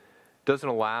that doesn't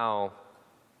allow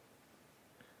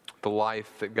the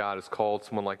life that God has called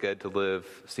someone like Ed to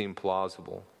live seem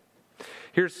plausible.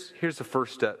 Here's the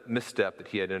first misstep that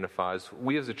he identifies.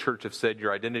 We as a church have said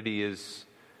your identity is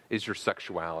your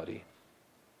sexuality.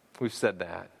 We've said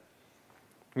that.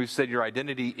 We've said your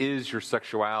identity is your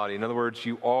sexuality. In other words,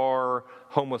 you are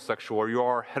homosexual or you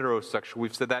are heterosexual.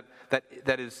 We've said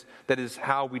that is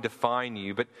how we define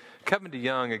you. But Kevin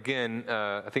DeYoung, again,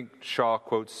 I think Shaw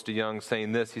quotes DeYoung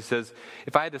saying this. He says,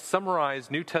 if I had to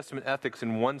summarize New Testament ethics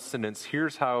in one sentence,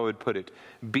 here's how I would put it.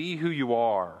 Be who you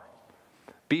are.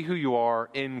 Be who you are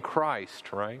in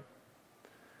Christ, right?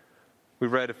 We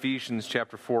read Ephesians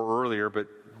chapter 4 earlier, but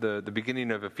the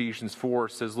beginning of Ephesians 4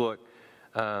 says, look,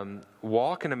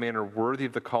 walk in a manner worthy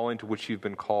of the calling to which you've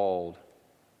been called.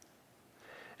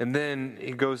 And then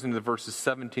he goes into the verses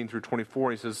 17 through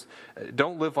 24, and he says,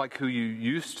 don't live like who you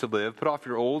used to live. Put off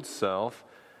your old self,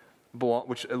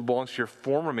 which belongs to your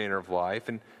former manner of life,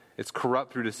 and it's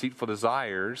corrupt through deceitful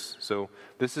desires. So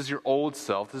this is your old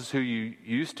self. This is who you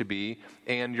used to be.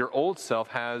 And your old self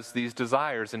has these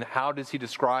desires. And how does he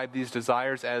describe these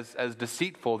desires as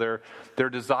deceitful? They're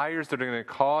desires that are going to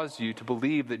cause you to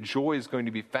believe that joy is going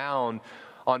to be found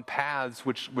on paths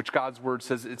which God's word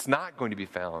says it's not going to be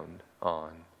found on.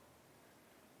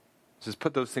 It says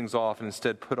put those things off and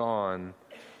instead put on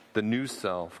the new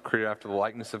self, created after the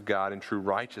likeness of God in true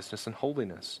righteousness and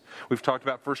holiness. We've talked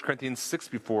about 1 Corinthians 6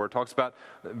 before. It talks about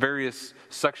various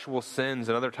sexual sins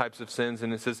and other types of sins.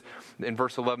 And it says in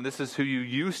verse 11, this is who you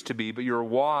used to be, but you were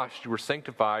washed, you were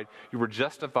sanctified, you were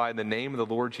justified in the name of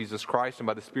the Lord Jesus Christ and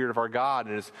by the Spirit of our God.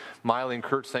 And as Miley and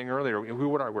Kurt sang earlier,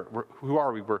 who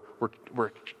are we? We're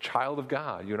a child of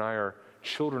God. You and I are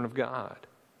children of God.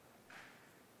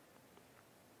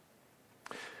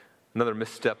 Another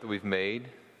misstep that we've made,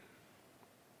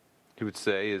 he would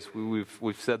say, is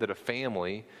we've said that a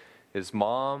family is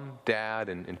mom, dad,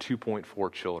 and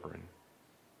 2.4 children.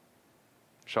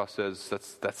 Shaw says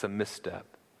that's a misstep.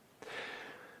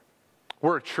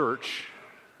 We're a church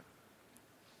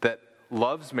that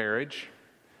loves marriage,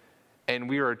 and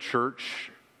we are a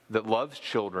church that loves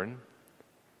children,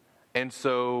 and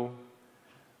so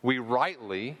we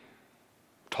rightly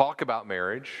talk about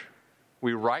marriage.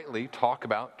 We rightly talk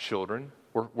about children.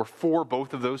 We're for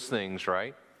both of those things,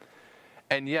 right?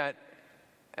 And yet,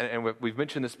 and we've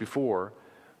mentioned this before,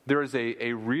 there is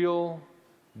a real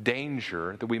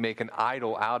danger that we make an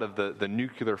idol out of the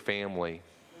nuclear family.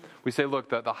 We say, look,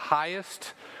 the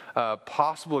highest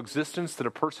possible existence that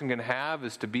a person can have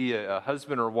is to be a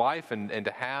husband or wife and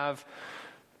to have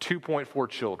 2.4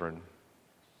 children.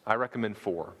 I recommend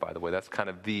 4, by the way. That's kind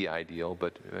of the ideal,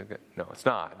 but no, it's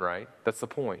not, right? That's the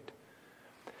point.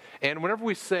 And whenever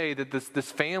we say that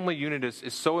this family unit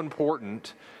is so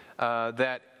important,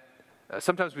 that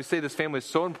sometimes we say this family is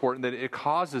so important that it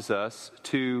causes us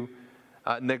to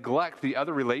neglect the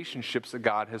other relationships that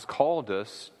God has called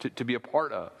us to be a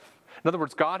part of. In other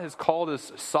words, God has called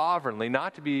us sovereignly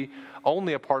not to be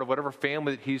only a part of whatever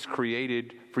family that He's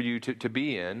created for you to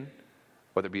be in,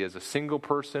 whether it be as a single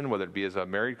person, whether it be as a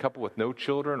married couple with no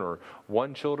children, or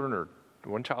one child,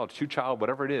 2 child,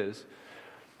 whatever it is.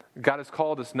 God has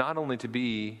called us not only to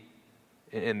be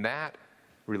in that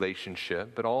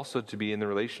relationship, but also to be in the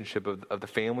relationship of the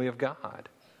family of God.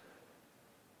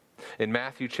 In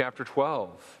Matthew chapter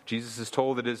 12, Jesus is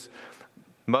told that his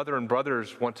mother and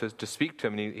brothers want to speak to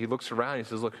him, and he looks around and he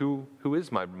says, look, who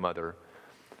is my mother?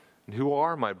 And who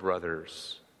are my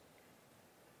brothers?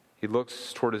 He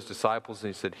looks toward his disciples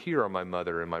and he said, here are my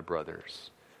mother and my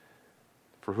brothers.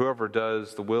 For whoever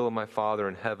does the will of my Father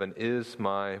in heaven is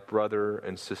my brother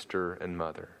and sister and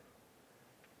mother.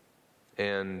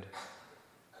 And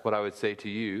what I would say to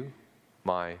you,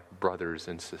 my brothers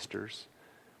and sisters,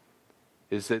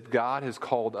 is that God has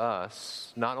called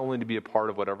us not only to be a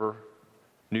part of whatever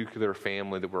nuclear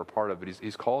family that we're a part of, but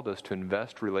He's called us to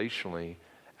invest relationally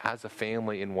as a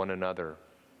family in one another.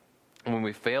 And when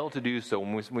we fail to do so,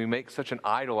 when we make such an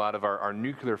idol out of our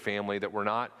nuclear family that we're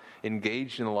not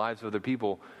engaged in the lives of other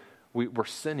people, we're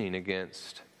sinning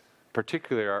against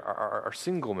particularly our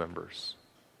single members.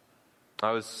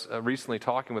 I was recently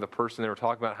talking with a person. They were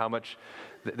talking about how much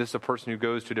this is a person who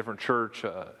goes to a different church,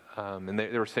 and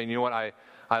they were saying, you know what,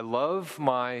 I love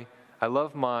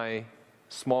my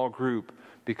small group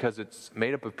because it's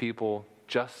made up of people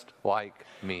just like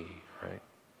me, right?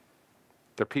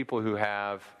 They're people who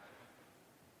have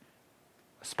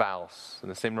a spouse, and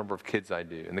the same number of kids I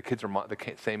do, and the kids are the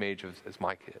same age as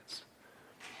my kids.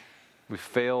 We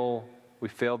fail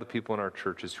the people in our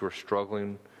churches who are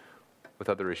struggling with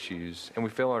other issues, and we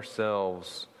fail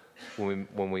ourselves when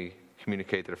we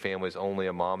communicate that a family is only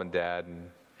a mom and dad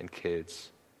and kids.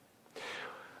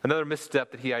 Another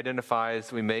misstep that he identifies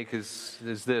that we make is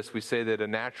this. We say that a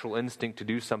natural instinct to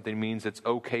do something means it's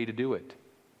okay to do it.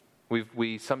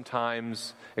 We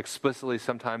sometimes explicitly,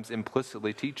 sometimes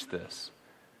implicitly teach this.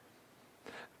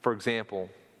 For example,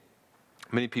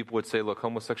 many people would say, look,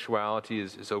 homosexuality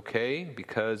is okay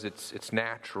because it's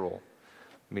natural.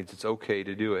 It means it's okay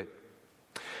to do it.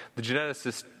 The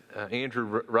geneticist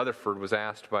Andrew Rutherford was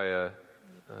asked by a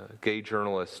gay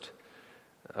journalist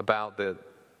about the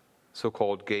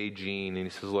so-called gay gene, and he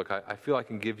says, look, I feel I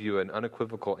can give you an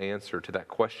unequivocal answer to that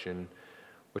question,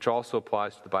 which also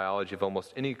applies to the biology of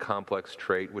almost any complex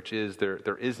trait, which is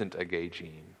there isn't a gay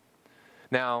gene.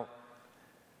 Now,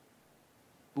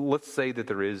 let's say that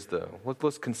there is, though.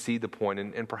 Let's concede the point,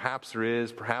 and perhaps there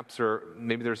is,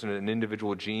 maybe there's an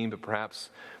individual gene, but perhaps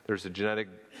there's a genetic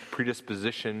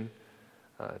predisposition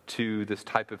to this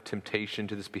type of temptation,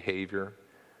 to this behavior.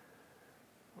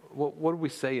 What do we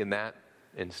say in that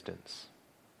instance?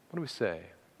 What do we say?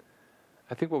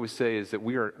 I think what we say is that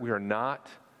we are not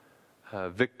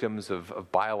victims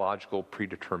of biological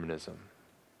predeterminism.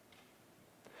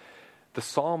 The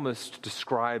psalmist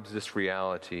describes this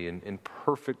reality in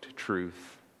perfect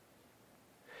truth.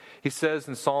 He says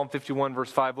in Psalm 51,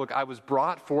 verse 5, look, I was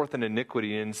brought forth in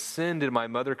iniquity, and in sin did my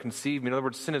mother conceive me. In other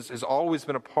words, sin has always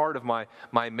been a part of my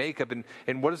makeup.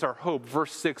 And what is our hope?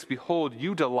 Verse 6, behold,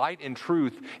 you delight in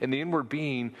truth in the inward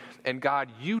being, and God,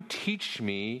 you teach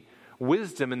me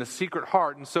wisdom in the secret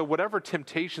heart. And so whatever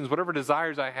temptations, whatever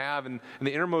desires I have in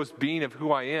the innermost being of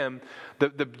who I am,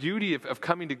 the beauty of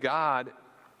coming to God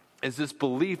is this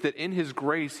belief that in His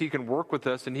grace He can work with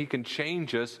us and He can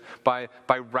change us by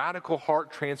radical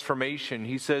heart transformation.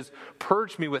 He says,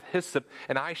 purge me with hyssop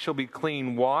and I shall be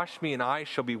clean. Wash me and I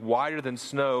shall be whiter than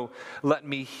snow. Let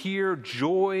me hear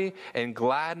joy and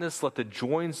gladness. Let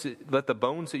the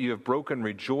bones that you have broken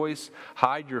rejoice.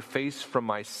 Hide your face from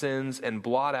my sins and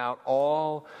blot out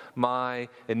all my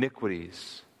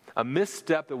iniquities. A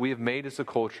misstep that we have made as a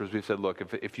culture is we've said, look,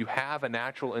 if you have a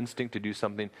natural instinct to do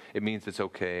something, it means it's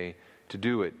okay to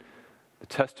do it. The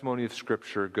testimony of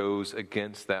Scripture goes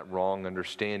against that wrong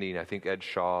understanding. I think Ed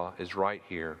Shaw is right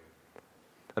here.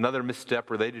 Another misstep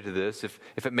related to this, if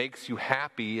it makes you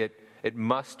happy, it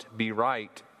must be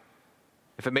right.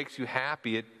 If it makes you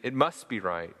happy, it must be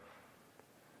right.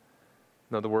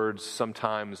 In other words,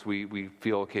 sometimes we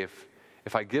feel, okay,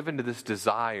 if I give into this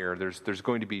desire, there's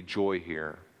going to be joy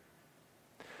here.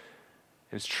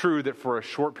 It's true that for a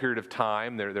short period of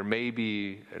time, there may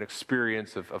be an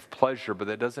experience of pleasure, but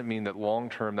that doesn't mean that long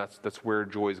term that's where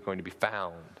joy is going to be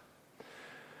found.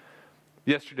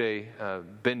 Yesterday,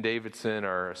 Ben Davidson,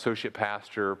 our associate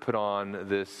pastor, put on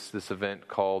this event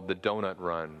called the Donut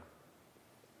Run.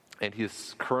 And he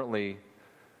is currently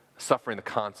suffering the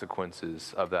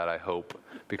consequences of that, I hope,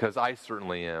 because I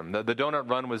certainly am. The Donut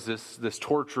Run was this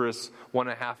torturous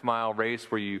 1.5 mile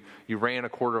race where you ran a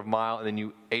quarter of a mile and then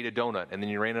you ate a donut, and then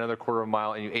you ran another quarter of a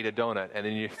mile and you ate a donut, and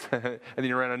then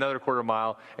you ran another quarter of a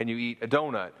mile and you eat a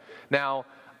donut. Now,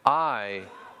 I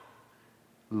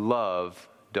love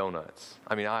donuts.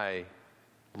 I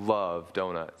love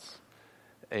donuts.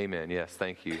 Amen. Yes,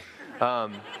 thank you.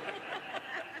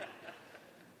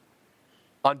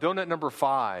 On donut number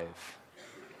 5,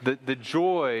 the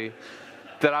joy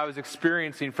that I was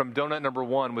experiencing from donut number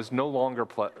 1 was no longer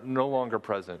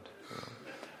present.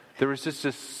 There was just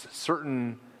this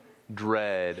certain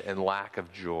dread and lack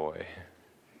of joy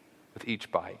with each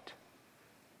bite.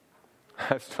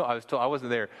 I was told I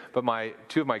wasn't there, but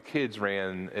two of my kids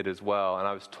ran it as well, and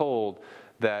I was told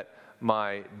that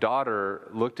my daughter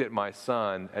looked at my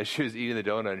son as she was eating the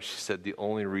donut, and she said, "The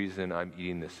only reason I'm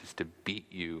eating this is to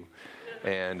beat you."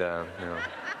 And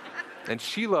and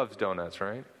she loves donuts,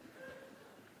 right?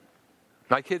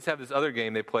 My kids have this other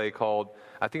game they play called,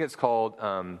 I think it's called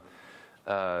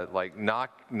like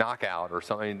knockout or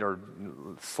something, or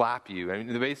slap you.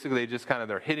 Basically they just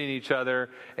they're hitting each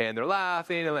other and they're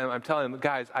laughing. And I'm telling them,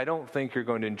 guys, I don't think you're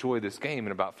going to enjoy this game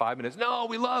in about 5 minutes. No,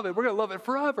 we love it. We're going to love it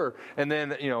forever. And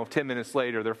then 10 minutes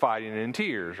later they're fighting in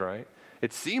tears, right?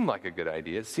 It seemed like a good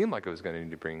idea. It seemed like it was going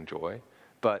to bring joy,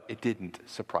 but it didn't,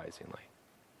 surprisingly.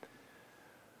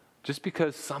 Just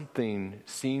because something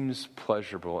seems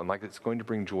pleasurable and like it's going to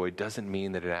bring joy doesn't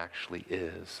mean that it actually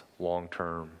is long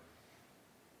term.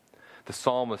 The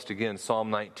psalmist, again,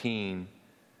 Psalm 19,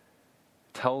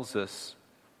 tells us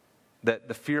that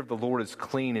the fear of the Lord is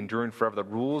clean, enduring forever. The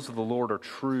rules of the Lord are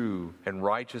true and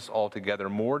righteous altogether.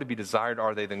 More to be desired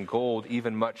are they than gold,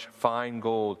 even much fine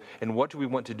gold. And what do we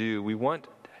want to do? We want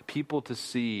people to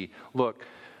see, look,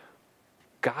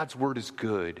 God's word is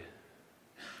good.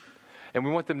 And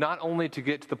we want them not only to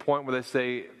get to the point where they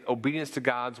say obedience to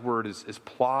God's word is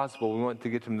plausible, we want to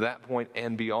get them to that point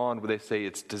and beyond where they say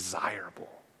it's desirable.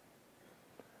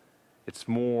 It's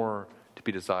more to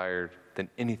be desired than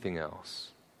anything else.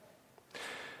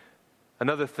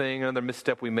 Another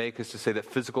misstep we make is to say that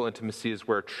physical intimacy is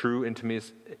where true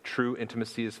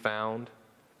intimacy is found.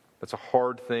 That's a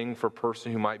hard thing for a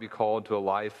person who might be called to a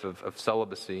life of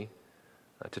celibacy,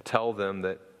 to tell them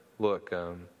that, look,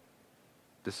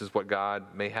 this is what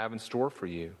God may have in store for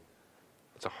you.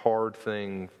 It's a hard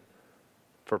thing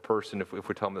for a person if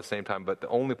we tell them at the same time, but the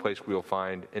only place we will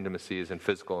find intimacy is in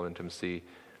physical intimacy.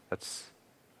 That's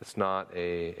not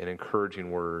an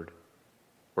encouraging word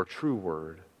or true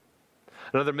word.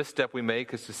 Another misstep we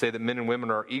make is to say that men and women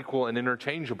are equal and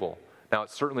interchangeable. Now,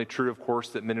 it's certainly true, of course,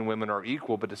 that men and women are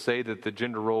equal, but to say that the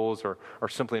gender roles are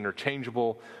simply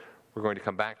interchangeable, we're going to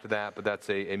come back to that, but that's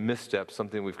a misstep,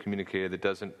 something we've communicated that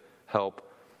doesn't help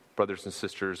brothers and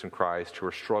sisters in Christ who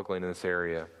are struggling in this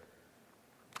area.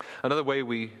 Another way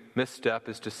we misstep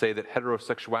is to say that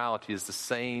heterosexuality is the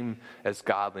same as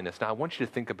godliness. Now, I want you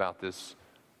to think about this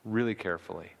really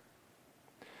carefully.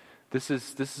 This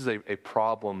is a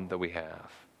problem that we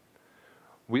have.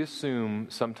 We assume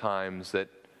sometimes that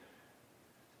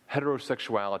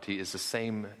heterosexuality is the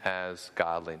same as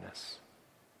godliness.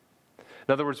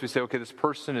 In other words, we say, okay, this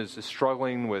person is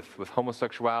struggling with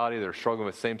homosexuality, they're struggling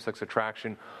with same-sex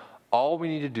attraction. All we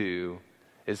need to do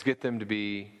is get them to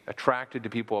be attracted to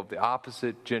people of the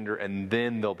opposite gender, and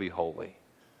then they'll be holy.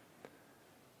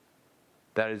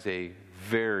 That is a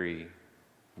very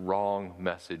wrong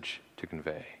message to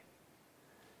convey.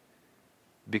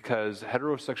 Because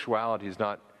heterosexuality is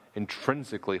not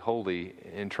intrinsically holy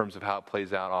in terms of how it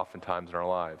plays out oftentimes in our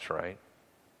lives, right?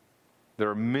 There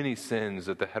are many sins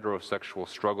that the heterosexual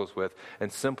struggles with,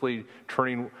 and simply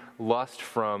turning lust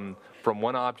from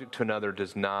one object to another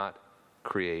does not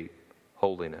create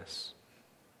holiness.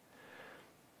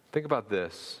 Think about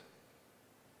this.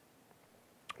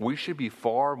 We should be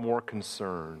far more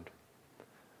concerned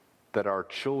that our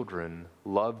children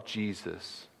love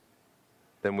Jesus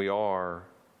than we are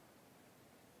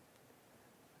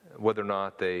whether or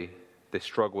not they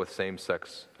struggle with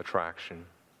same-sex attraction.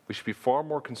 We should be far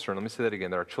more concerned, let me say that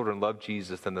again, that our children love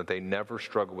Jesus than that they never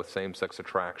struggle with same-sex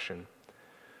attraction.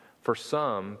 For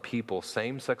some people,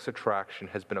 same-sex attraction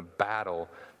has been a battle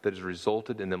that has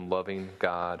resulted in them loving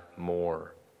God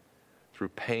more. Through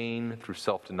pain, through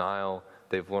self-denial,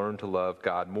 they've learned to love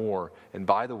God more. And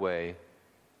by the way,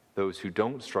 those who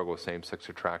don't struggle with same-sex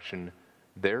attraction,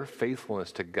 their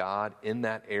faithfulness to God in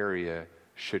that area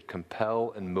should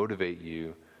compel and motivate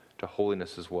you to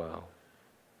holiness as well.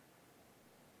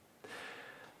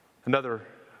 Another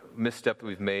misstep that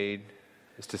we've made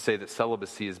is to say that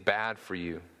celibacy is bad for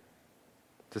you.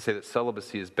 To say that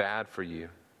celibacy is bad for you.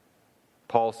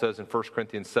 Paul says in 1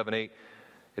 Corinthians 7:8,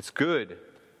 it's good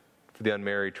for the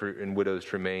unmarried and widows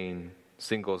to remain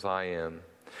single as I am.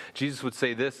 Jesus would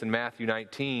say this in Matthew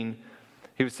 19.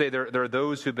 He would say there are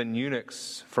those who've been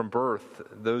eunuchs from birth,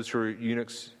 those who are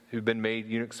eunuchs who've been made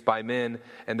eunuchs by men,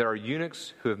 and there are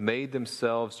eunuchs who have made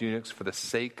themselves eunuchs for the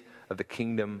sake of the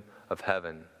kingdom of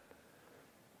heaven.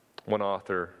 One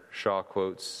author, Shaw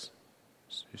quotes,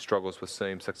 who struggles with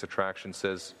same-sex attraction,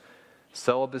 says,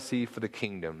 celibacy for the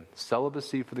kingdom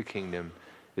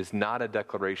is not a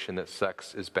declaration that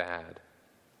sex is bad.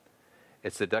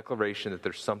 It's a declaration that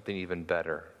there's something even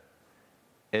better,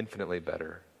 infinitely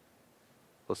better.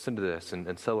 Listen to this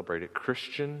and celebrate it.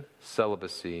 Christian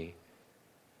celibacy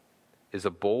is a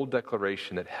bold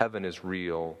declaration that heaven is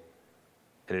real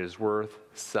and it is worth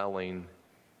selling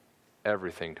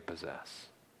everything to possess.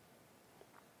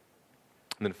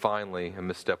 And then finally, a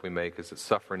misstep we make is that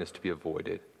suffering is to be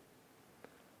avoided.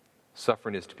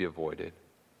 Suffering is to be avoided.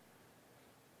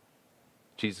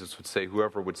 Jesus would say,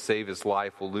 whoever would save his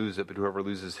life will lose it, but whoever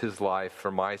loses his life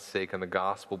for my sake and the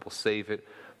gospel will save it.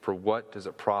 For what does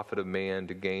it profit a man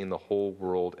to gain the whole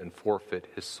world and forfeit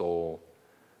his soul?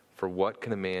 For what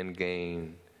can a man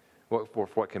gain? What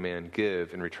can a man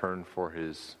give in return for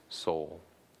his soul?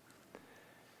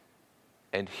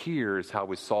 And here is how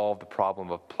we solve the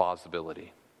problem of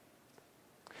plausibility.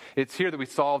 It's here that we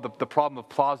solve the problem of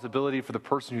plausibility for the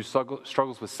person who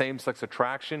struggles with same-sex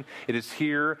attraction. It is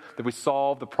here that we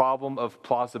solve the problem of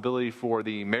plausibility for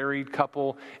the married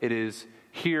couple. It is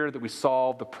here that we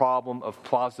solve the problem of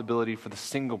plausibility for the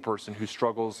single person who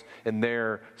struggles in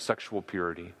their sexual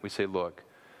purity. We say, look,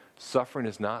 Suffering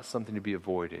is not something to be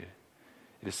avoided.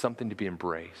 It is something to be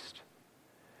embraced.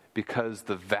 Because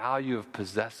the value of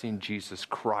possessing Jesus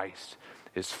Christ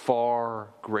is far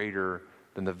greater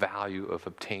than the value of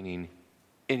obtaining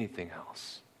anything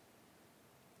else.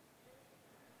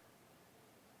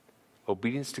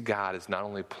 Obedience to God is not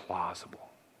only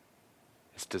plausible,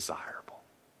 it's desirable.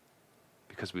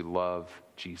 Because we love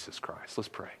Jesus Christ. Let's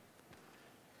pray.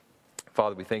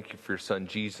 Father, we thank you for your Son,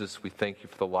 Jesus. We thank you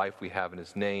for the life we have in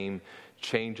his name.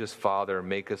 Change us, Father, and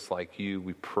make us like you.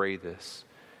 We pray this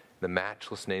in the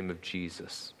matchless name of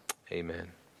Jesus.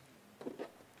 Amen.